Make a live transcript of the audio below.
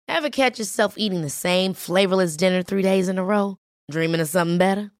Ever catch yourself eating the same flavorless dinner 3 days in a row? Dreaming of something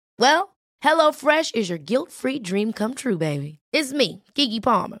better? Well, HelloFresh is your guilt-free dream come true, baby. It's me, Keke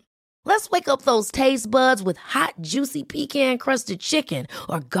Palmer. Let's wake up those taste buds with hot, juicy pecan-crusted chicken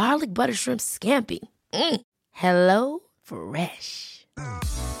or garlic butter shrimp scampi. Hello Fresh.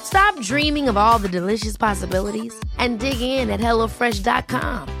 Stop dreaming of all the delicious possibilities and dig in at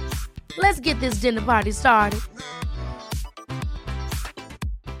HelloFresh.com. Let's get this dinner party started.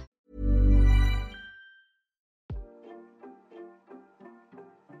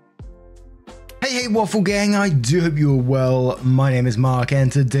 Hey Waffle Gang, I do hope you're well. My name is Mark and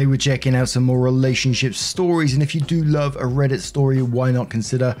today we're checking out some more relationship stories, and if you do love a Reddit story, why not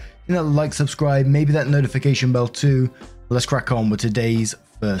consider hitting that like, subscribe, maybe that notification bell too. Let's crack on with today's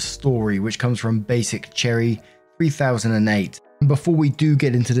first story, which comes from Basic Cherry 3008. And before we do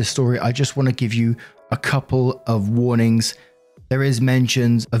get into this story, I just want to give you a couple of warnings. There is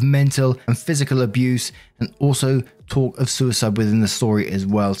mentions of mental and physical abuse and also talk of suicide within the story as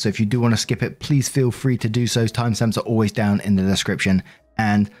well. So if you do want to skip it, please feel free to do so. Timestamps are always down in the description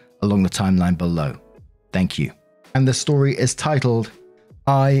and along the timeline below. Thank you. And the story is titled,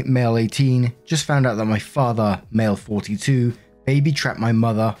 I, male 18, just found out that my father, male 42, baby trapped my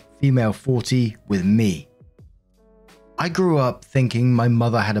mother, female 40, with me. I grew up thinking my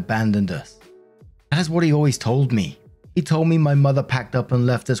mother had abandoned us. That is what he always told me. He told me my mother packed up and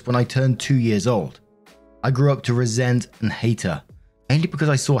left us when I turned 2 years old. I grew up to resent and hate her, mainly because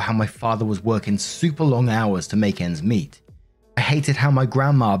I saw how my father was working super long hours to make ends meet. I hated how my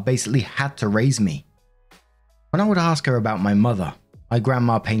grandma basically had to raise me. When I would ask her about my mother, my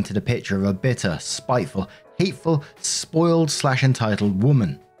grandma painted a picture of a bitter, spiteful, hateful, spoiled/entitled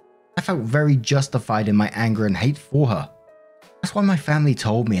woman. I felt very justified in my anger and hate for her. That's why my family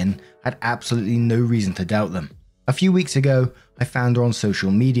told me, and I had absolutely no reason to doubt them. A few weeks ago, I found her on social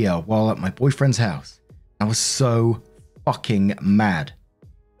media while at my boyfriend's house. I was so fucking mad.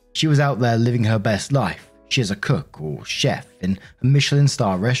 She was out there living her best life. She is a cook or chef in a Michelin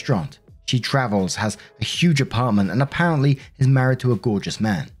star restaurant. She travels, has a huge apartment, and apparently is married to a gorgeous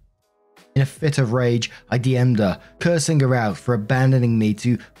man. In a fit of rage, I DM'd her, cursing her out for abandoning me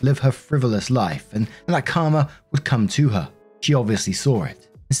to live her frivolous life, and that karma would come to her. She obviously saw it.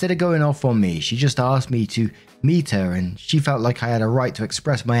 Instead of going off on me, she just asked me to meet her, and she felt like I had a right to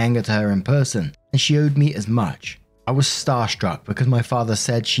express my anger to her in person, and she owed me as much. I was starstruck because my father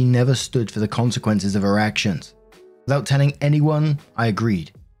said she never stood for the consequences of her actions. Without telling anyone, I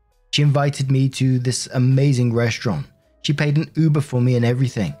agreed. She invited me to this amazing restaurant. She paid an Uber for me and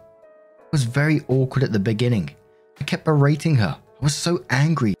everything. It was very awkward at the beginning. I kept berating her. I was so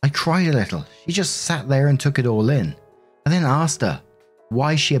angry. I cried a little. She just sat there and took it all in. I then asked her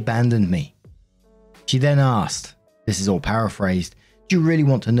why she abandoned me. She then asked, this is all paraphrased, do you really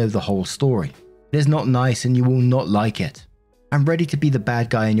want to know the whole story? It is not nice and you will not like it. I'm ready to be the bad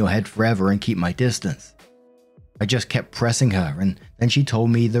guy in your head forever and keep my distance. I just kept pressing her, and then she told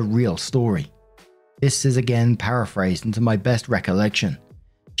me the real story. This is again paraphrased into my best recollection.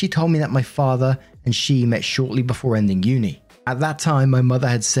 She told me that my father and she met shortly before ending uni. At that time, my mother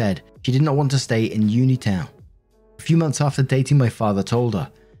had said she did not want to stay in Unitown. A few months after dating, my father told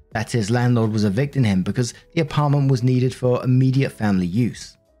her that his landlord was evicting him because the apartment was needed for immediate family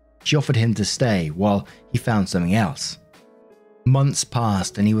use. She offered him to stay while he found something else. Months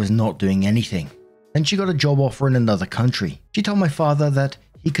passed and he was not doing anything. Then she got a job offer in another country. She told my father that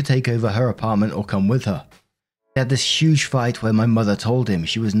he could take over her apartment or come with her. They had this huge fight where my mother told him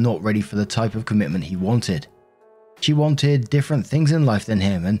she was not ready for the type of commitment he wanted. She wanted different things in life than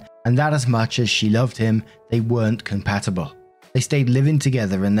him, and that as much as she loved him, they weren't compatible. They stayed living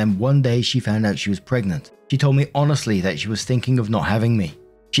together, and then one day she found out she was pregnant. She told me honestly that she was thinking of not having me.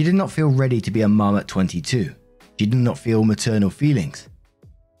 She did not feel ready to be a mom at 22. She did not feel maternal feelings.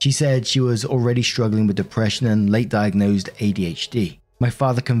 She said she was already struggling with depression and late diagnosed ADHD. My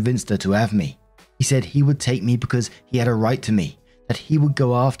father convinced her to have me. He said he would take me because he had a right to me, that he would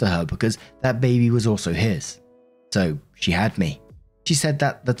go after her because that baby was also his. So she had me. She said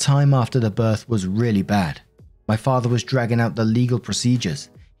that the time after the birth was really bad. My father was dragging out the legal procedures.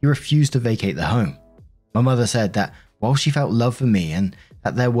 He refused to vacate the home. My mother said that while she felt love for me and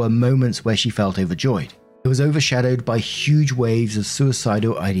that there were moments where she felt overjoyed, it was overshadowed by huge waves of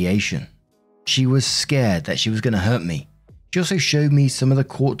suicidal ideation. She was scared that she was going to hurt me. She also showed me some of the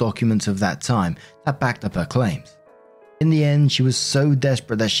court documents of that time that backed up her claims. In the end, she was so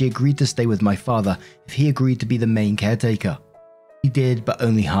desperate that she agreed to stay with my father if he agreed to be the main caretaker. He did, but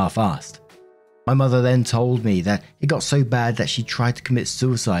only half-assed. My mother then told me that it got so bad that she tried to commit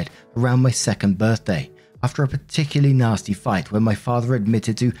suicide around my second birthday after a particularly nasty fight where my father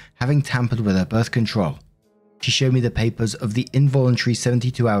admitted to having tampered with her birth control. She showed me the papers of the involuntary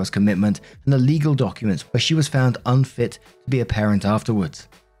 72 hours commitment and the legal documents where she was found unfit to be a parent afterwards.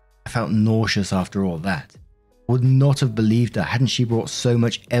 I felt nauseous after all that. I would not have believed her hadn't she brought so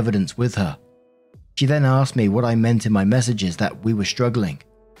much evidence with her. She then asked me what I meant in my messages that we were struggling.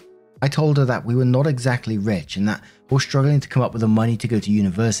 I told her that we were not exactly rich and that I was struggling to come up with the money to go to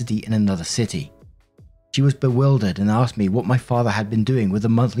university in another city. She was bewildered and asked me what my father had been doing with the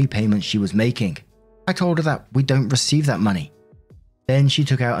monthly payments she was making. I told her that we don't receive that money. Then she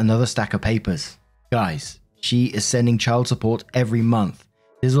took out another stack of papers. Guys, she is sending child support every month.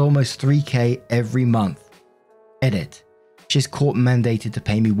 It is almost $3,000 every month. Edit. She's court mandated to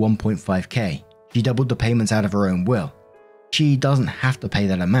pay me $1.5K. She doubled the payments out of her own will. She doesn't have to pay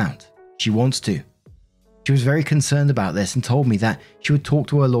that amount. She wants to. She was very concerned about this and told me that she would talk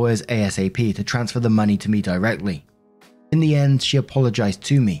to her lawyers ASAP to transfer the money to me directly. In the end, she apologized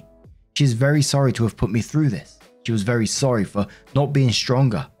to me. She is very sorry to have put me through this. She was very sorry for not being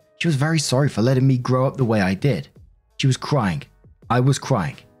stronger. She was very sorry for letting me grow up the way I did. She was crying. I was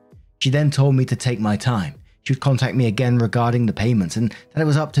crying. She then told me to take my time. She would contact me again regarding the payments and that it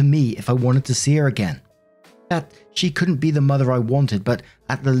was up to me if I wanted to see her again. That she couldn't be the mother I wanted, but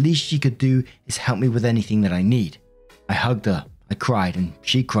at the least she could do is help me with anything that I need. I hugged her, I cried, and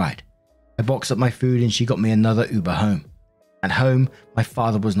she cried. I boxed up my food and she got me another Uber home. At home, my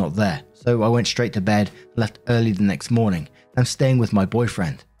father was not there, so I went straight to bed and left early the next morning. I'm staying with my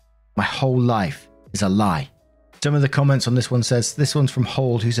boyfriend. My whole life is a lie. Some of the comments on this one says, this one's from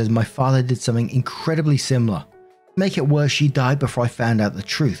Hold, who says, my father did something incredibly similar. To make it worse, she died before I found out the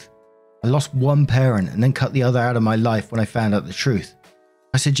truth. I lost one parent and then cut the other out of my life when I found out the truth.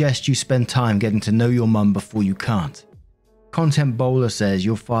 I suggest you spend time getting to know your mum before you can't. Content Bowler says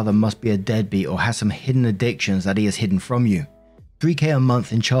your father must be a deadbeat or has some hidden addictions that he has hidden from you. $3,000 a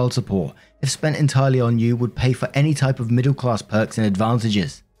month in child support, if spent entirely on you, would pay for any type of middle-class perks and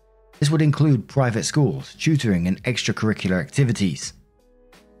advantages. This would include private schools, tutoring, and extracurricular activities.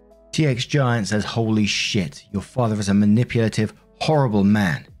 TX Giant says, holy shit, your father is a manipulative, horrible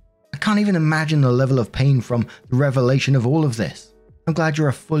man. I can't even imagine the level of pain from the revelation of all of this. I'm glad you're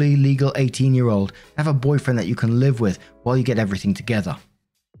a fully legal 18-year-old and have a boyfriend that you can live with while you get everything together.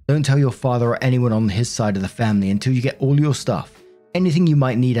 Don't tell your father or anyone on his side of the family until you get all your stuff, anything you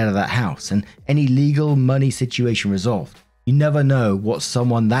might need out of that house, and any legal money situation resolved. You never know what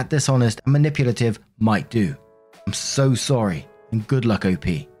someone that dishonest and manipulative might do. I'm so sorry, and good luck, OP.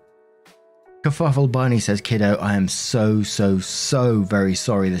 Kerfuffle Bunny says, kiddo, I am so very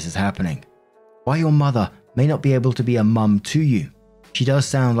sorry this is happening. While your mother may not be able to be a mum to you, she does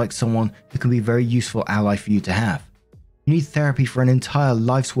sound like someone who can be a very useful ally for you to have. You need therapy for an entire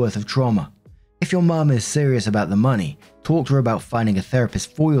life's worth of trauma. If your mum is serious about the money, talk to her about finding a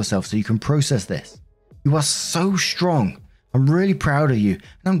therapist for yourself so you can process this. You are so strong. I'm really proud of you, and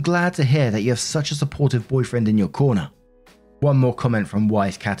I'm glad to hear that you have such a supportive boyfriend in your corner. One more comment from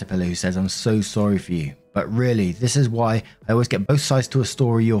Wise Caterpillar, who says, I'm so sorry for you, but really, this is why I always get both sides to a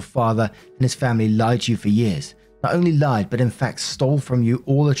story. Your father and his family lied to you for years. Not only lied, but in fact stole from you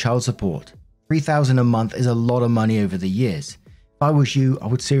all the child support. $3,000 a month is a lot of money over the years. If I was you, I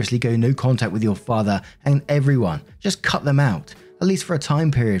would seriously go no contact with your father and everyone. Just cut them out, at least for a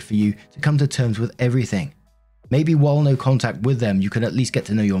time period for you to come to terms with everything. Maybe while no contact with them, you can at least get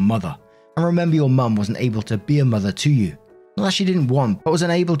to know your mother. And remember, your mum wasn't able to be a mother to you. Not that she didn't want, but was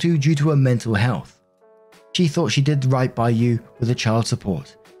unable to due to her mental health. She thought she did right by you with the child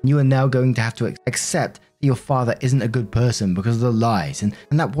support, and you are now going to have to accept that your father isn't a good person because of the lies and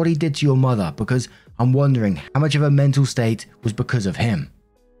that what he did to your mother, because I'm wondering how much of her mental state was because of him.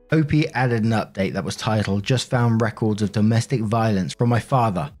 OP added an update that was titled, just found records of domestic violence from my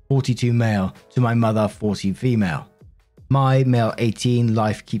father, 42 male, to my mother, 40 female. My, male 18,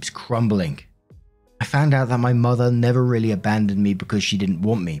 life keeps crumbling. I found out that my mother never really abandoned me because she didn't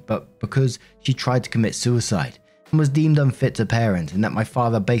want me, but because she tried to commit suicide and was deemed unfit to parent, and that my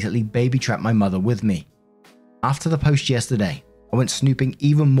father basically baby-trapped my mother with me. After the post yesterday, I went snooping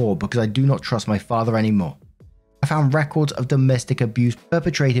even more because I do not trust my father anymore. I found records of domestic abuse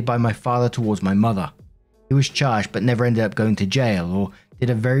perpetrated by my father towards my mother. He was charged but never ended up going to jail or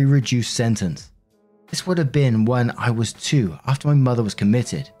did a very reduced sentence. This would have been when I was 2, after my mother was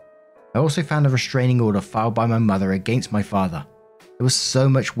committed. I also found a restraining order filed by my mother against my father. It was so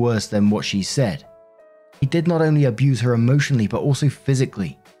much worse than what she said. He did not only abuse her emotionally but also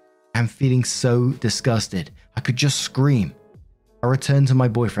physically. I'm feeling so disgusted. I could just scream. I returned to my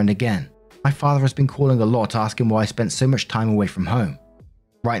boyfriend again. My father has been calling a lot, asking why I spent so much time away from home.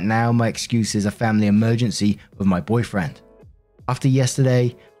 Right now, my excuse is a family emergency with my boyfriend. After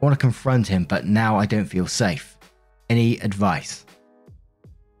yesterday, I want to confront him, but now I don't feel safe. Any advice?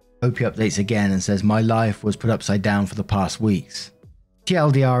 Opie updates again and says my life was put upside down for the past weeks.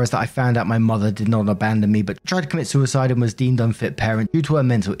 TLDR is that I found out my mother did not abandon me but tried to commit suicide and was deemed unfit parent due to her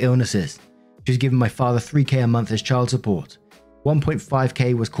mental illnesses. She was giving my father $3,000 a month as child support.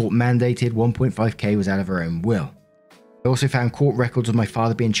 $1.5K was court mandated, $1.5K was out of her own will. I also found court records of my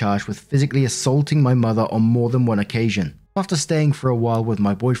father being charged with physically assaulting my mother on more than one occasion. After staying for a while with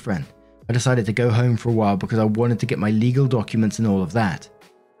my boyfriend, I decided to go home for a while because I wanted to get my legal documents and all of that.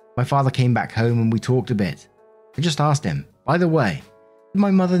 My father came back home and we talked a bit. I just asked him, by the way, did my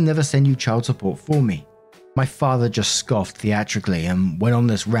mother never send you child support for me? My father just scoffed theatrically and went on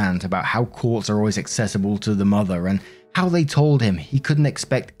this rant about how courts are always accessible to the mother and how they told him he couldn't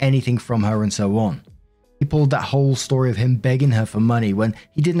expect anything from her and so on. He pulled that whole story of him begging her for money when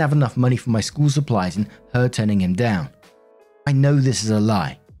he didn't have enough money for my school supplies and her turning him down. I know this is a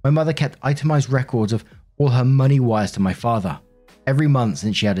lie. My mother kept itemized records of all her money wires to my father, every month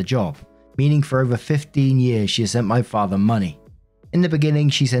since she had a job, meaning for over 15 years she has sent my father money. In the beginning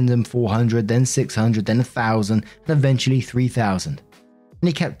she sent him $400, then $600, then $1,000, and eventually $3,000. And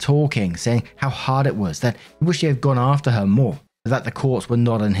he kept talking, saying how hard it was, that he wished he had gone after her more, but that the courts were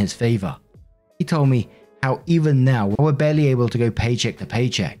not in his favor. He told me how even now we're barely able to go paycheck to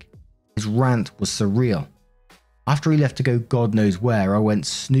paycheck. His rant was surreal. After he left to go God knows where, I went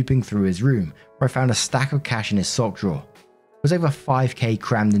snooping through his room, where I found a stack of cash in his sock drawer. It was over $5K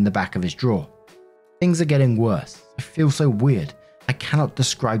crammed in the back of his drawer. Things are getting worse. I feel so weird. I cannot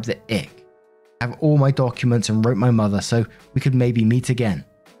describe the ick. I have all my documents and wrote my mother so we could maybe meet again.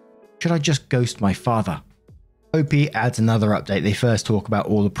 Should I just ghost my father? OP adds another update. They first talk about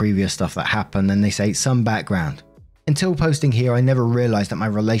all the previous stuff that happened and they say some background. Until posting here, I never realized that my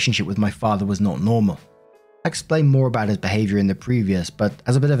relationship with my father was not normal. I explained more about his behavior in the previous, but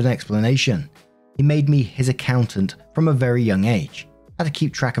as a bit of an explanation, he made me his accountant from a very young age. I had to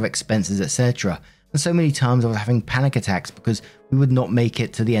keep track of expenses, etc. And so many times I was having panic attacks because we would not make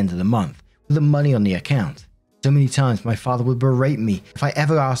it to the end of the month with the money on the account. So many times my father would berate me if I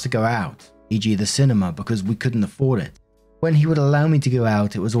ever asked to go out, e.g. the cinema, because we couldn't afford it. When he would allow me to go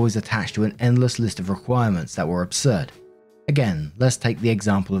out, it was always attached to an endless list of requirements that were absurd. Again, let's take the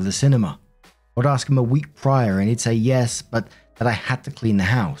example of the cinema. I would ask him a week prior and he'd say yes, but that I had to clean the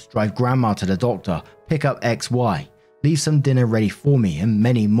house, drive grandma to the doctor, pick up XY, leave some dinner ready for me, and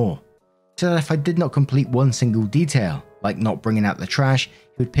many more. So that if I did not complete one single detail, like not bringing out the trash,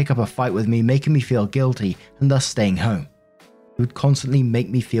 he would pick up a fight with me, making me feel guilty and thus staying home. He would constantly make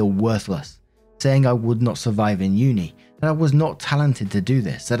me feel worthless, saying I would not survive in uni, that I was not talented to do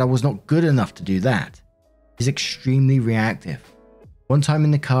this, that I was not good enough to do that. He's extremely reactive. One time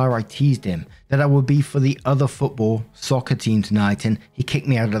in the car I teased him that I would be for the other football, soccer team tonight and he kicked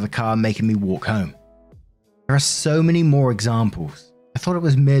me out of the car making me walk home. There are so many more examples. I thought it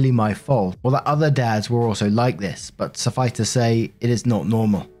was merely my fault or that other dads were also like this, but suffice to say it is not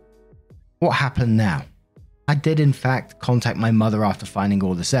normal. What happened now? I did in fact contact my mother after finding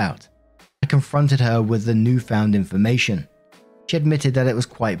all this out. I confronted her with the newfound information. She admitted that it was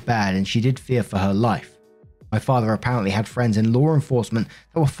quite bad and she did fear for her life. My father apparently had friends in law enforcement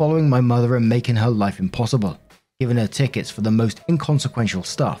that were following my mother and making her life impossible, giving her tickets for the most inconsequential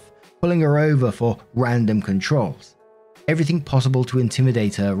stuff, pulling her over for random controls. Everything possible to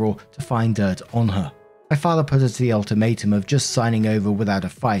intimidate her or to find dirt on her. My father put her to the ultimatum of just signing over without a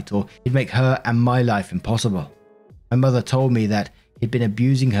fight or he'd make her and my life impossible. My mother told me that he'd been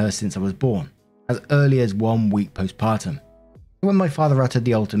abusing her since I was born, as early as 1 week postpartum. When my father uttered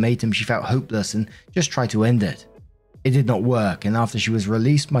the ultimatum, she felt hopeless and just tried to end it. It did not work, and after she was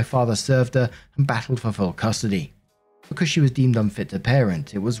released, my father served her and battled for full custody. Because she was deemed unfit to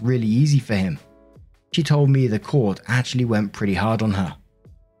parent, it was really easy for him. She told me the court actually went pretty hard on her.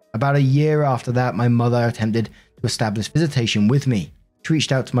 About a year after that, my mother attempted to establish visitation with me. She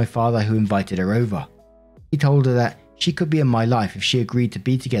reached out to my father, who invited her over. He told her that she could be in my life if she agreed to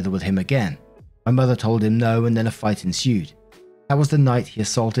be together with him again. My mother told him no, and then a fight ensued. That was the night he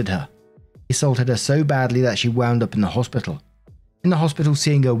assaulted her. He assaulted her so badly that she wound up in the hospital. In the hospital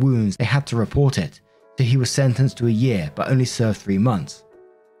seeing her wounds, they had to report it, so he was sentenced to a year but only served 3 months.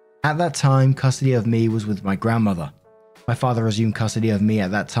 At that time, custody of me was with my grandmother. My father assumed custody of me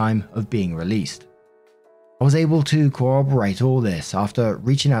at that time of being released. I was able to corroborate all this after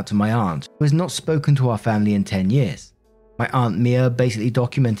reaching out to my aunt, who has not spoken to our family in 10 years. My aunt Mia basically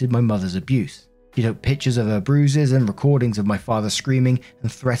documented my mother's abuse. She took pictures of her bruises and recordings of my father screaming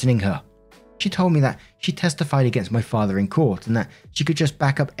and threatening her. She told me that she testified against my father in court and that she could just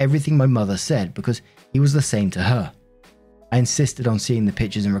back up everything my mother said because he was the same to her. I insisted on seeing the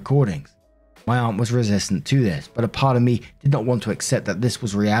pictures and recordings. My aunt was resistant to this, but a part of me did not want to accept that this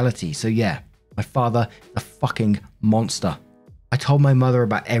was reality, so yeah, my father is a fucking monster. I told my mother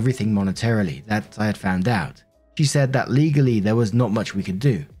about everything monetarily that I had found out. She said that legally there was not much we could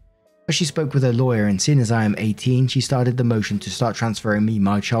do. But she spoke with her lawyer, and seeing as I am 18, she started the motion to start transferring me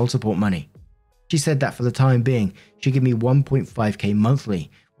my child support money. She said that for the time being, she'd give me 1.5k monthly,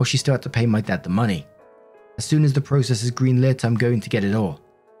 while she still had to pay my dad the money. As soon as the process is greenlit, I'm going to get it all.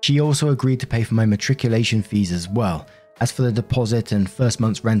 She also agreed to pay for my matriculation fees as well, as for the deposit and first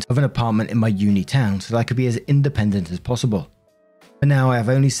month's rent of an apartment in my uni town so that I could be as independent as possible. For now, I have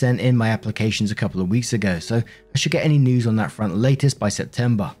only sent in my applications a couple of weeks ago, so I should get any news on that front latest by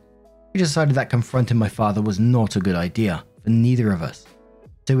September. We decided that confronting my father was not a good idea for neither of us.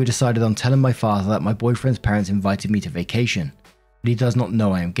 So we decided on telling my father that my boyfriend's parents invited me to vacation, but he does not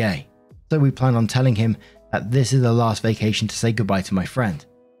know I am gay. So we plan on telling him that this is the last vacation to say goodbye to my friend.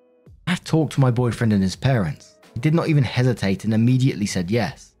 I have talked to my boyfriend and his parents. He did not even hesitate and immediately said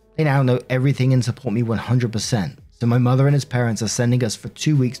yes. They now know everything and support me 100%. So my mother and his parents are sending us for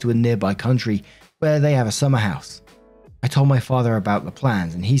 2 weeks to a nearby country where they have a summer house. I told my father about the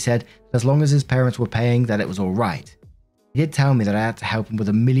plans and he said that as long as his parents were paying that it was alright. He did tell me that I had to help him with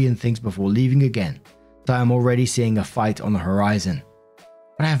a million things before leaving again, so I am already seeing a fight on the horizon.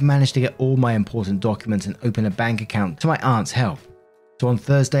 But I have managed to get all my important documents and open a bank account to my aunt's help. So on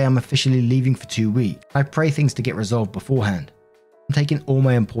Thursday I'm officially leaving for 2 weeks. I pray things to get resolved beforehand. I'm taking all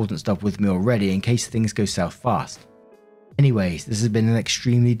my important stuff with me already in case things go south fast. Anyways, this has been an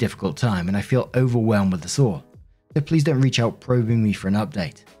extremely difficult time and I feel overwhelmed with this all. So please don't reach out probing me for an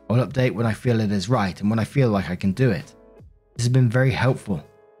update. I'll update when I feel it is right and when I feel like I can do it. This has been very helpful.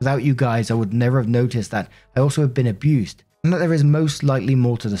 Without you guys, I would never have noticed that I also have been abused and that there is most likely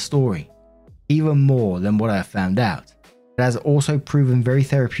more to the story. Even more than what I have found out. It has also proven very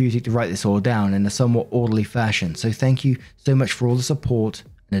therapeutic to write this all down in a somewhat orderly fashion, so thank you so much for all the support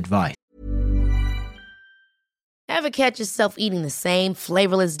and advice. Ever catch yourself eating the same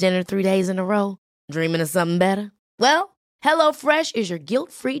flavorless dinner 3 days in a row? Dreaming of something better? Well, HelloFresh is your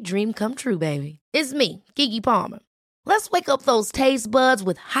guilt-free dream come true, baby. It's me, Keke Palmer. Let's wake up those taste buds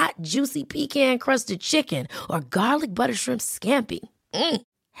with hot, juicy pecan-crusted chicken or garlic butter shrimp scampi.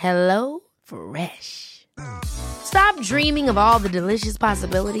 Hello Fresh. Stop dreaming of all the delicious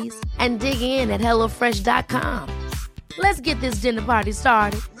possibilities and dig in at HelloFresh.com. Let's get this dinner party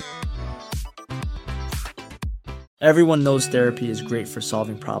started. Everyone knows therapy is great for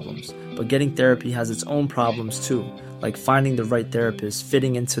solving problems, but getting therapy has its own problems too, like finding the right therapist,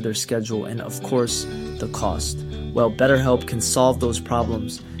 fitting into their schedule, and of course, the cost. Well, BetterHelp can solve those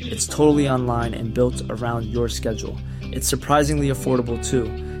problems. It's totally online and built around your schedule. It's surprisingly affordable too.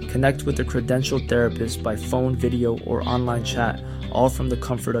 Connect with a credentialed therapist by phone, video, or online chat, all from the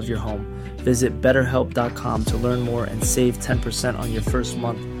comfort of your home. Visit BetterHelp.com to learn more and save 10% on your first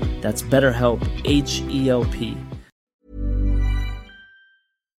month. That's BetterHelp, H-E-L-P.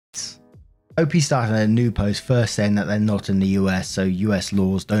 OP started a new post first saying that they're not in the US, so US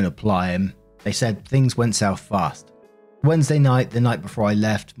laws don't apply, and they said things went south fast. Wednesday night, the night before I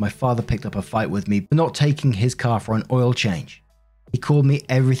left, my father picked up a fight with me for not taking his car for an oil change. He called me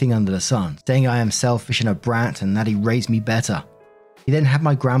everything under the sun, saying I am selfish and a brat and that he raised me better. He then had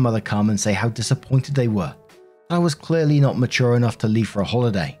my grandmother come and say how disappointed they were. I was clearly not mature enough to leave for a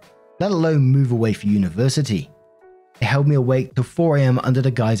holiday, let alone move away for university. They held me awake till 4 AM under the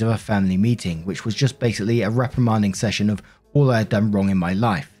guise of a family meeting, which was just basically a reprimanding session of all I had done wrong in my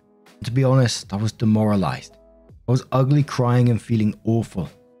life. And to be honest, I was demoralized. I was ugly, crying and feeling awful.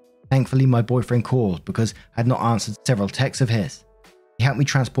 Thankfully, my boyfriend called because I had not answered several texts of his. He helped me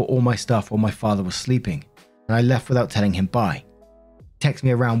transport all my stuff while my father was sleeping, and I left without telling him bye. He texted me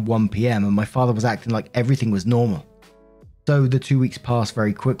around 1 PM and my father was acting like everything was normal. So the 2 weeks passed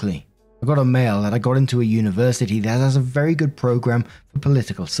very quickly. I got a mail that I got into a university that has a very good program for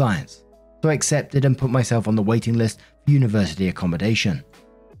political science, so I accepted and put myself on the waiting list for university accommodation.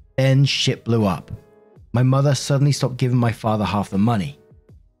 Then shit blew up. My mother suddenly stopped giving my father half the money,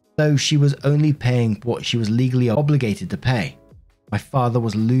 though she was only paying what she was legally obligated to pay. My father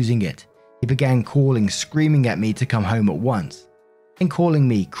was losing it. He began calling, screaming at me to come home at once, and calling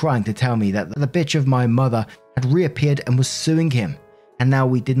me, crying to tell me that the bitch of my mother had reappeared and was suing him, and now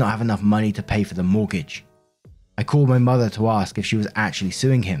we did not have enough money to pay for the mortgage. I called my mother to ask if she was actually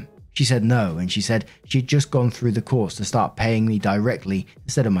suing him. She said no, and she said she had just gone through the courts to start paying me directly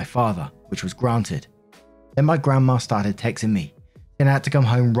instead of my father, which was granted. Then my grandma started texting me, and I had to come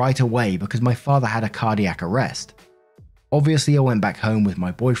home right away because my father had a cardiac arrest. Obviously, I went back home with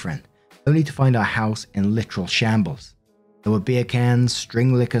my boyfriend, only to find our house in literal shambles. There were beer cans,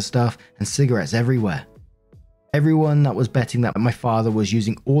 string liquor stuff, and cigarettes everywhere. Everyone that was betting that my father was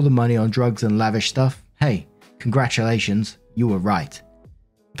using all the money on drugs and lavish stuff, hey, congratulations, you were right.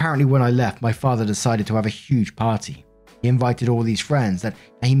 Apparently when I left, my father decided to have a huge party. He invited all these friends that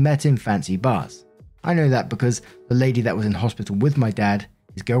he met in fancy bars. I know that because the lady that was in hospital with my dad,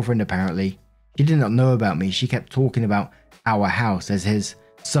 his girlfriend apparently, she did not know about me. She kept talking about our house as his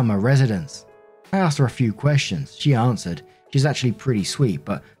summer residence. I asked her a few questions. She answered. She's actually pretty sweet,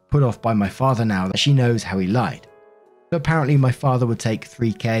 but put off by my father now that she knows how he lied. So apparently my father would take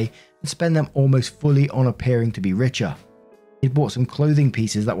 $3,000 and spend them almost fully on appearing to be richer. He'd bought some clothing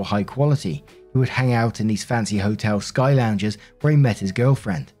pieces that were high quality. He would hang out in these fancy hotel sky lounges where he met his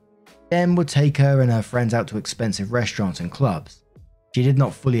girlfriend. Then would take her and her friends out to expensive restaurants and clubs. She did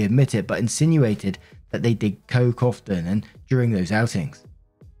not fully admit it, but insinuated that they did coke often and during those outings.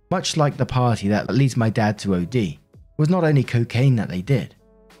 Much like the party that leads my dad to OD, it was not only cocaine that they did.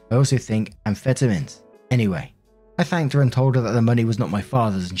 I also think amphetamines. Anyway, I thanked her and told her that the money was not my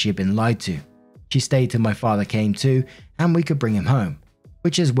father's and she had been lied to. She stayed till my father came to and we could bring him home,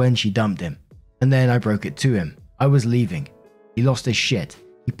 which is when she dumped him. And then I broke it to him. I was leaving. He lost his shit.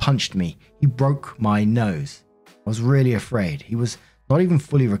 He punched me. He broke my nose. I was really afraid. He was not even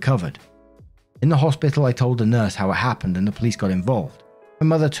fully recovered. In the hospital, I told the nurse how it happened and the police got involved. My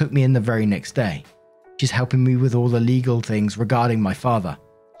mother took me in the very next day. She's helping me with all the legal things regarding my father.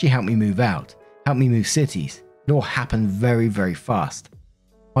 She helped me move out, helped me move cities. It all happened very, very fast.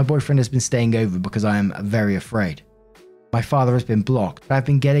 My boyfriend has been staying over because I am very afraid. My father has been blocked, but I've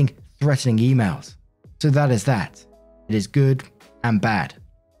been getting threatening emails. So that is that. It is good and bad.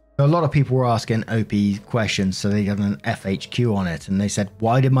 A lot of people were asking OP questions, so they got an FHQ on it, and they said,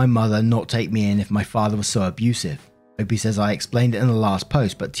 why did my mother not take me in if my father was so abusive? OP says, I explained it in the last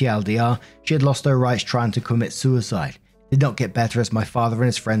post, but TLDR, she had lost her rights trying to commit suicide. It did not get better as my father and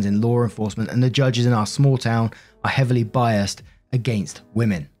his friends in law enforcement and the judges in our small town are heavily biased against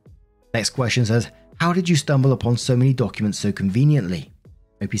women. Next question says, how did you stumble upon so many documents so conveniently?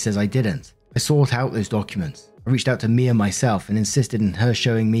 OP says, I didn't. I sought out those documents. I reached out to Mia myself and insisted in her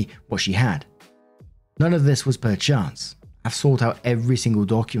showing me what she had. None of this was per chance. I've sought out every single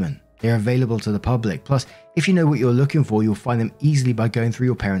document. They are available to the public. Plus, if you know what you're looking for, you'll find them easily by going through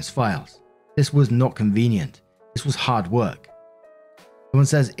your parents' files. This was not convenient. This was hard work. Someone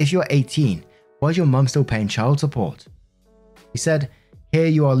says, if you're 18, why is your mum still paying child support? He said, here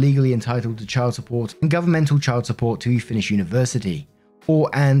you are legally entitled to child support and governmental child support till you finish university, or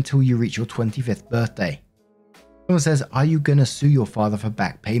until you reach your 25th birthday. Someone says, are you gonna sue your father for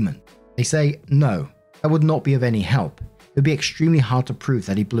back payment? They say, no, that would not be of any help. It would be extremely hard to prove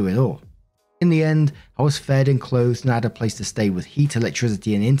that he blew it all. In the end, I was fed and clothed and had a place to stay with heat,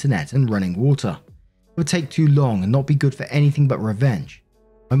 electricity and internet and running water. It would take too long and not be good for anything but revenge.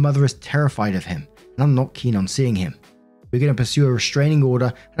 My mother is terrified of him and I'm not keen on seeing him. We're going to pursue a restraining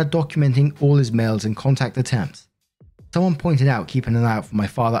order and are documenting all his mails and contact attempts. Someone pointed out keeping an eye out for my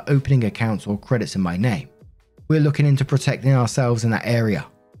father opening accounts or credits in my name. We're looking into protecting ourselves in that area.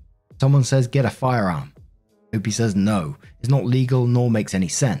 Someone says get a firearm. OP says no, it's not legal nor makes any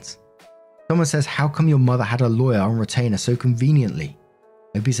sense. Someone says how come your mother had a lawyer on retainer so conveniently?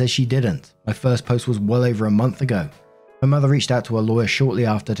 OP says she didn't. My first post was well over a month ago. My mother reached out to a lawyer shortly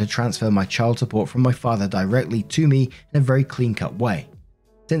after to transfer my child support from my father directly to me in a very clean-cut way.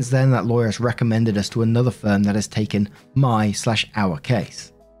 Since then, that lawyer has recommended us to another firm that has taken my/our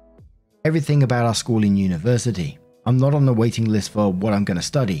case. Everything about our school and university. I'm not on the waiting list for what I'm going to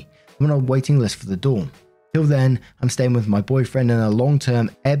study. I'm on a waiting list for the dorm. Till then, I'm staying with my boyfriend in a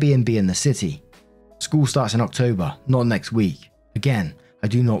long-term Airbnb in the city. School starts in October, not next week. Again, I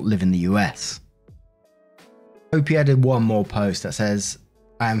do not live in the US. OP added one more post that says,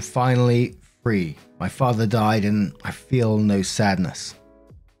 I am finally free. My father died and I feel no sadness.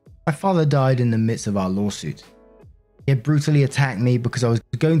 My father died in the midst of our lawsuit. He had brutally attacked me because I was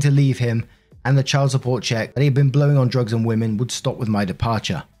going to leave him, and the child support check that he had been blowing on drugs and women would stop with my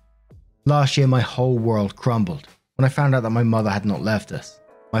departure. Last year my whole world crumbled when I found out that my mother had not left us.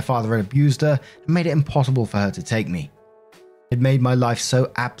 My father had abused her and made it impossible for her to take me. It made my life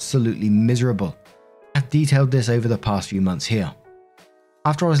so absolutely miserable. I've detailed this over the past few months here.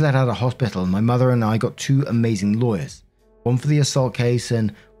 After I was let out of hospital, my mother and I got two amazing lawyers, one for the assault case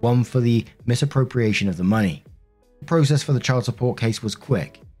and one for the misappropriation of the money. The process for the child support case was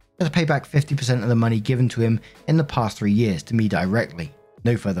quick. I had to pay back 50% of the money given to him in the past 3 years to me directly,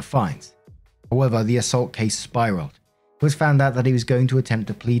 no further fines. However, the assault case spiraled. It was found out that he was going to attempt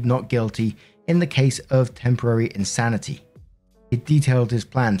to plead not guilty in the case of temporary insanity. He detailed his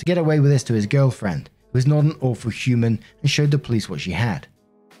plan to get away with this to his girlfriend, who was not an awful human, and showed the police what she had.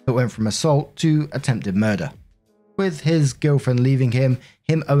 It went from assault to attempted murder. With his girlfriend leaving him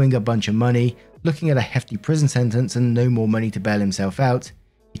owing a bunch of money, looking at a hefty prison sentence and no more money to bail himself out,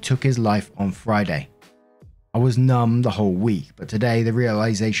 he took his life on Friday. I was numb the whole week, but today the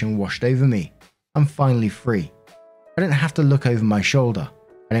realization washed over me. I'm finally free. I didn't have to look over my shoulder.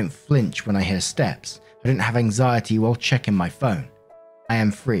 I didn't flinch when I hear steps. I didn't have anxiety while checking my phone. I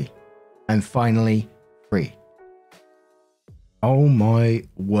am free. I'm finally free. Oh my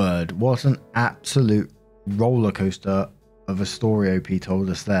word, what an absolute roller coaster of a story OP told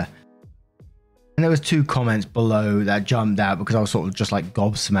us there. And there was 2 comments below that jumped out because I was sort of just like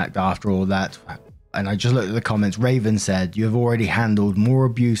gobsmacked after all that. And I just looked at the comments. Raven said, "You have already handled more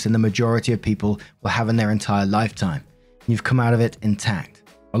abuse than the majority of people will have in their entire lifetime. You've come out of it intact.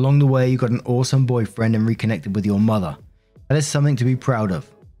 Along the way, you got an awesome boyfriend and reconnected with your mother. That is something to be proud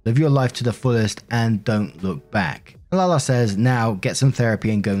of. Live your life to the fullest and don't look back." Lala says, "Now get some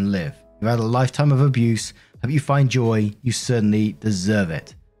therapy and go and live. You've had a lifetime of abuse. Hope you find joy. You certainly deserve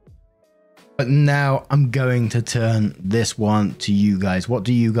it." But now I'm going to turn this one to you guys. What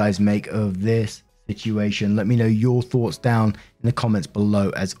do you guys make of this situation? Let me know your thoughts down in the comments below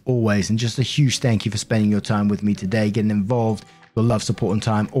as always. And just a huge thank you for spending your time with me today, getting involved. Your love, support and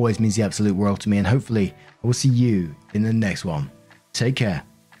time always means the absolute world to me. And hopefully I will see you in the next one. Take care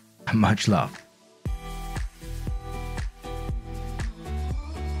and much love.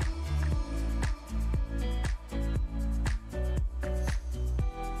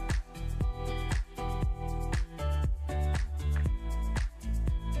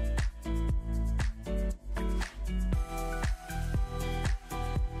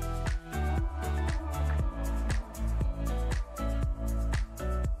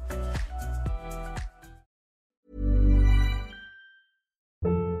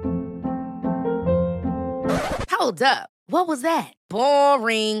 Hold up. What was that?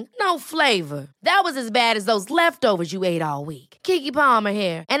 Boring. No flavor. That was as bad as those leftovers you ate all week. Keke Palmer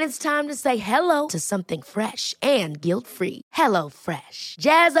here, and it's time to say hello to something fresh and guilt-free. Hello Fresh.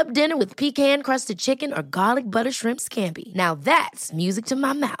 Jazz up dinner with pecan-crusted chicken or garlic butter shrimp scampi. Now that's music to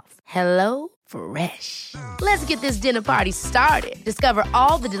my mouth. Hello Fresh. Let's get this dinner party started. Discover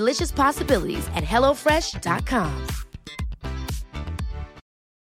all the delicious possibilities at HelloFresh.com.